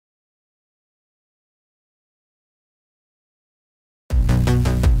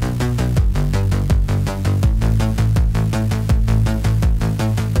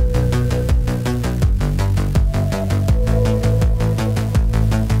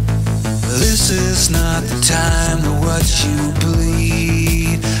is not the time to watch you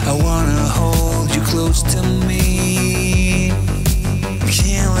bleed. I wanna hold you close to me.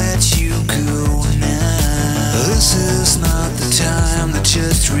 Can't let you go now. This is not the time to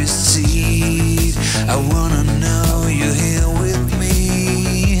just recede. I wanna know you're here with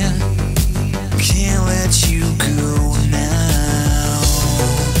me. Can't let you go now.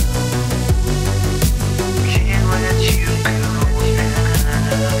 Can't let you go now.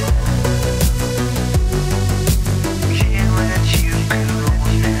 Can't let you go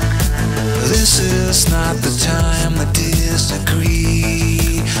now. This is not the time to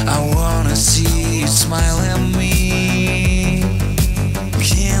disagree. I wanna see you smile at me.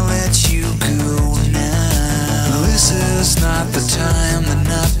 Can't let you go now. This is not the time to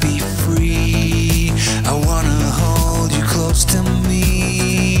not be free. I wanna hold you close to me.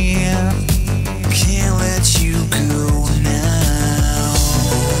 Can't let you go now.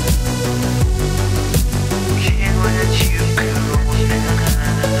 Can't let you go now.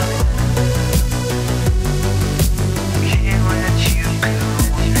 Can't let you go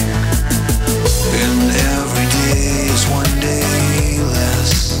now. And every day is one day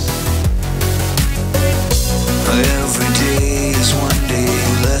less. Every day is one day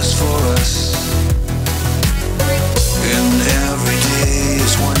less for us. And every day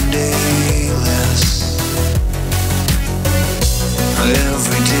is one day less.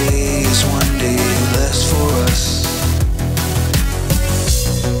 Every day is one day less for us.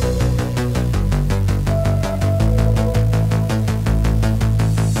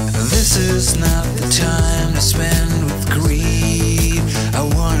 This is not the time to spend with greed. I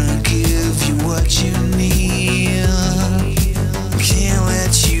wanna give you what you need. Can't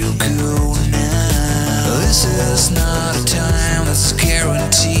let you go now. This is not a time that's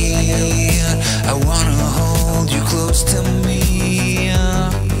guaranteed. I wanna hold you close to me.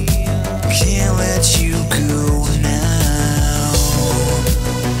 Can't let you go now.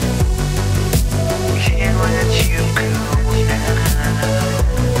 Can't let you go now.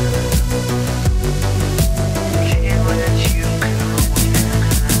 Can't let you go now.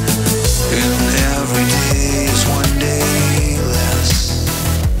 And every day is one day less.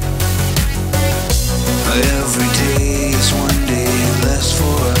 Every day is one day less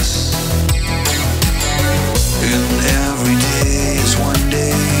for us. And every day is one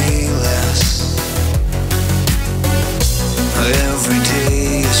day less. Every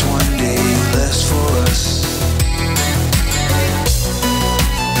day is one day less for us.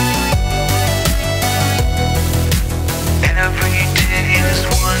 Every day is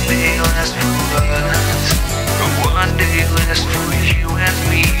one day less for us. One day less for you and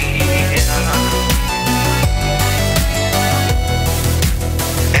me.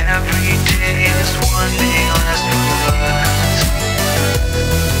 Every day is one day